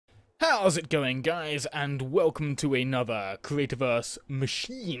How's it going, guys, and welcome to another Creativerse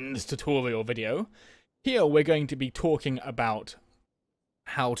Machines tutorial video. Here we're going to be talking about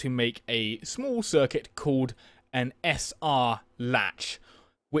how to make a small circuit called an SR Latch,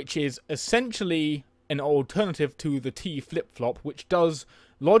 which is essentially an alternative to the T flip-flop, which does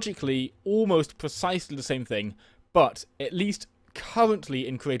logically almost precisely the same thing, but at least currently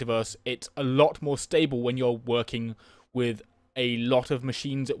in Creativerse it's a lot more stable when you're working with a lot of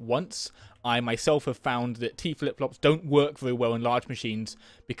machines at once. I myself have found that T flip-flops don't work very well in large machines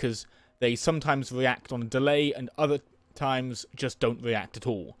because they sometimes react on a delay and other times just don't react at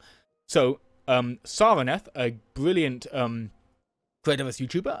all. So Saraneth, a brilliant Creativerse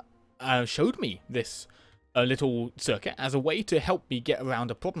YouTuber, showed me this little circuit as a way to help me get around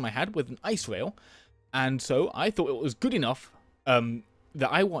a problem I had with an ice rail, and so I thought it was good enough that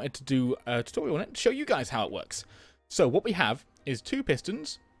I wanted to do a tutorial on it to show you guys how it works. So what we have is two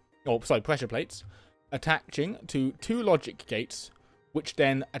pistons, pressure plates, attaching to two logic gates, which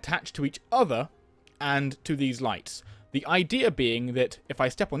then attach to each other and to these lights. The idea being that if I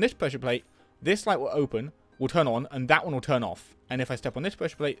step on this pressure plate, this light will open, will turn on, and that one will turn off. And if I step on this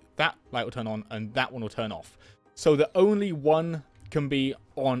pressure plate, that light will turn on, and that one will turn off. So that only one can be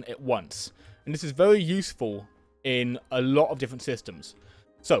on at once. And this is very useful in a lot of different systems.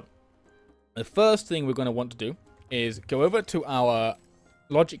 So, the first thing we're going to want to do is go over to our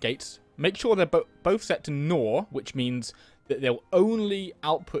logic gates, make sure they're both set to NOR, which means that they'll only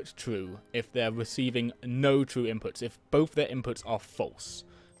output true if they're receiving no true inputs, if both their inputs are false.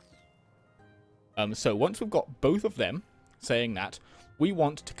 So once we've got both of them saying that, we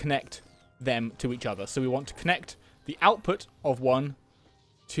want to connect them to each other. So we want to connect the output of one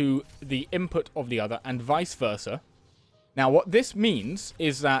to the input of the other, and vice versa. Now what this means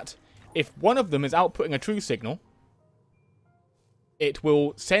is that if one of them is outputting a true signal, it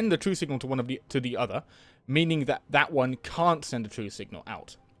will send the true signal to the other, meaning that that one can't send a true signal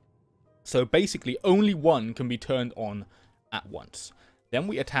out. So basically, only one can be turned on at once. Then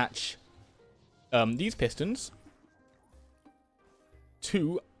we attach these pistons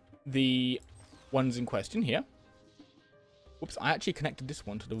to the ones in question here. Whoops, I actually connected this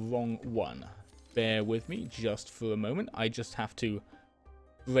one to the wrong one. Bear with me just for a moment. I just have to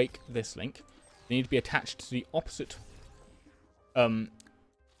break this link. They need to be attached to the opposite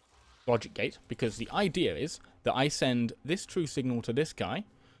logic gate, because the idea is that I send this true signal to this guy,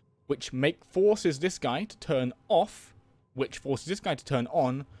 which forces this guy to turn off, which forces this guy to turn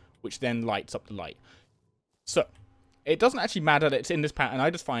on, which then lights up the light. So it doesn't actually matter that it's in this pattern. I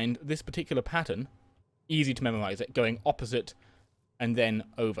just find this particular pattern easy to memorize, it going opposite and then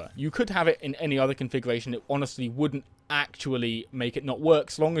over. You could have it in any other configuration. It honestly wouldn't actually make it not work,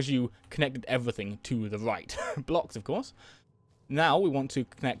 as long as you connected everything to the right blocks, of course. Now we want to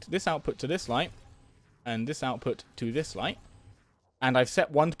connect this output to this light, and this output to this light. And I've set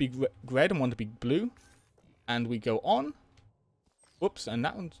one to be red and one to be blue. And we go on. Whoops, and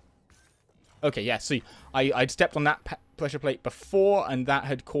that one's... Okay, yeah, see, I'd stepped on that pressure plate before, and that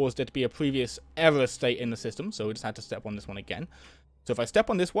had caused there to be a previous error state in the system, so we just had to step on this one again. So if I step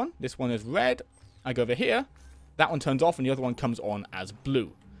on this one is red, I go over here, that one turns off, and the other one comes on as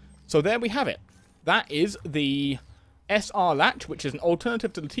blue. So there we have it. That is the SR Latch, which is an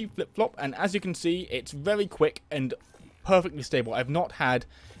alternative to the T flip-flop, and as you can see, it's very quick and perfectly stable. I've not had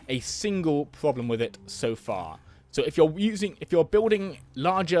a single problem with it so far. So if you're building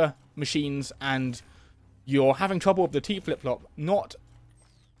larger machines and you're having trouble with the T flip-flop not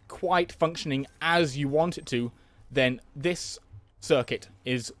quite functioning as you want it to, then this circuit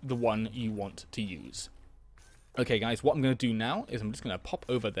is the one you want to use. Okay guys, what I'm going to do now is I'm just going to pop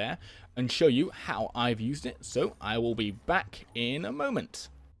over there and show you how I've used it, so I will be back in a moment.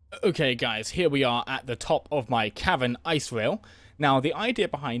 Okay guys, here we are at the top of my cavern ice rail. Now the idea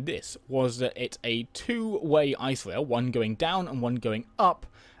behind this was that it's a two-way ice rail, one going down and one going up,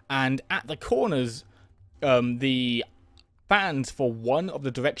 and at the corners the fans for one of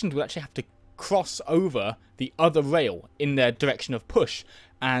the directions would actually have to cross over the other rail in their direction of push,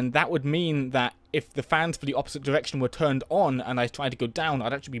 and that would mean that if the fans for the opposite direction were turned on and I tried to go down,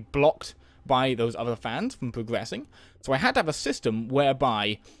 I'd actually be blocked by those other fans from progressing. So I had to have a system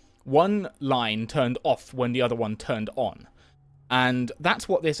whereby one line turned off when the other one turned on. And that's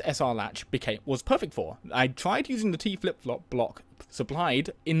what this SR Latch was perfect for. I tried using the T flip-flop block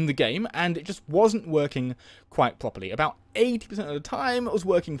supplied in the game, and it just wasn't working quite properly. About 80% of the time it was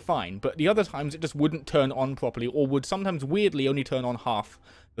working fine, but the other times it just wouldn't turn on properly, or would sometimes weirdly only turn on half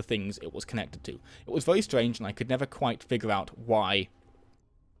the things it was connected to. It was very strange, and I could never quite figure out why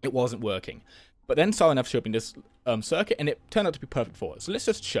it wasn't working. But then Saraneth showed me this circuit, and it turned out to be perfect for it. So let's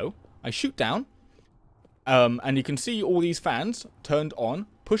just show I shoot down, and you can see all these fans turned on,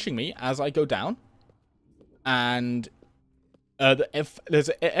 pushing me as I go down. And if there's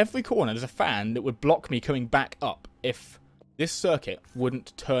every corner, there's a fan that would block me coming back up if this circuit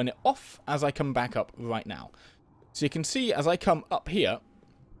wouldn't turn it off as I come back up right now. So you can see as I come up here,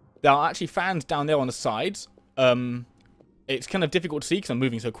 there are actually fans down there on the sides. It's kind of difficult to see because I'm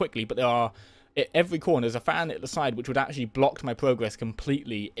moving so quickly, but there are, at every corner, there's a fan at the side which would actually block my progress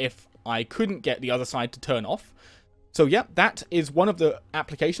completely if I couldn't get the other side to turn off. So yeah, that is one of the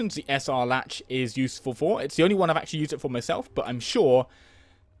applications the SR Latch is useful for. It's the only one I've actually used it for myself, but I'm sure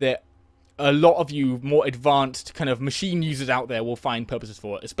that a lot of you more advanced kind of machine users out there will find purposes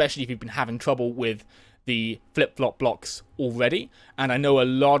for it, especially if you've been having trouble with the flip-flop blocks already. And I know a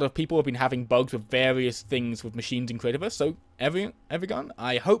lot of people have been having bugs with various things with machines in Creativerse, so everyone,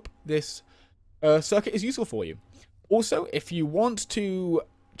 I hope this circuit is useful for you. Also, if you want to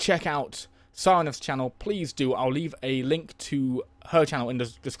check out Saraneth's channel, please do. I'll leave a link to her channel in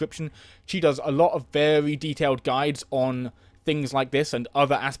the description. She does a lot of very detailed guides on things like this and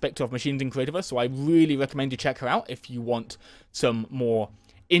other aspects of machines in Creativerse, so I really recommend you check her out if you want some more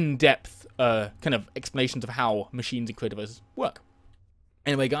in-depth kind of explanations of how machines in Creativerse work.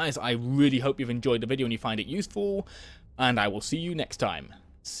 Anyway, guys, I really hope you've enjoyed the video and you find it useful, and I will see you next time.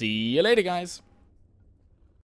 See you later, guys!